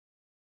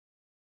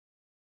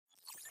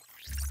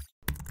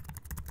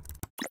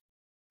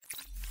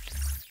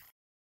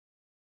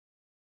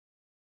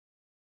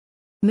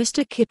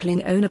Mr.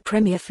 Kipling owner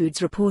Premier Foods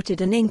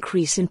reported an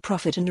increase in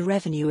profit and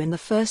revenue in the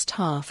first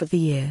half of the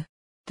year.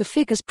 The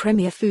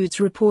figuresPremier Foods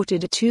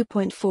reported a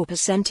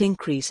 2.4%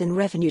 increase in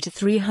revenue to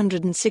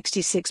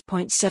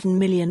 £366.7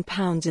 million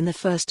in the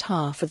first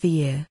half of the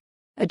year.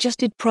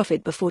 Adjusted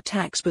profit before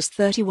tax was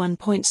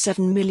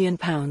 £31.7 million,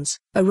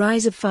 a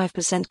rise of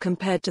 5%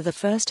 compared to the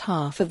first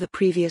half of the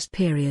previous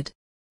period.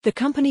 The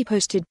company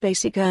posted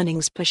basic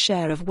earnings per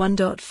share of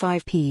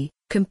 1.5p,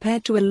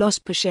 compared to a loss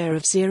per share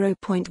of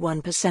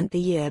 0.1% the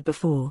year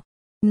before.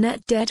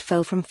 Net debt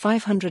fell from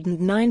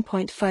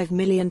 £509.5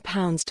 million to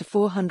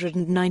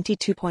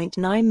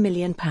 £492.9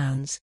 million.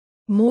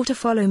 More to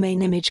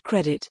followMain image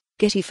credit,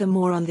 Getty. For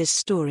more on this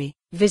story,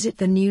 visit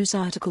the news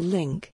article link.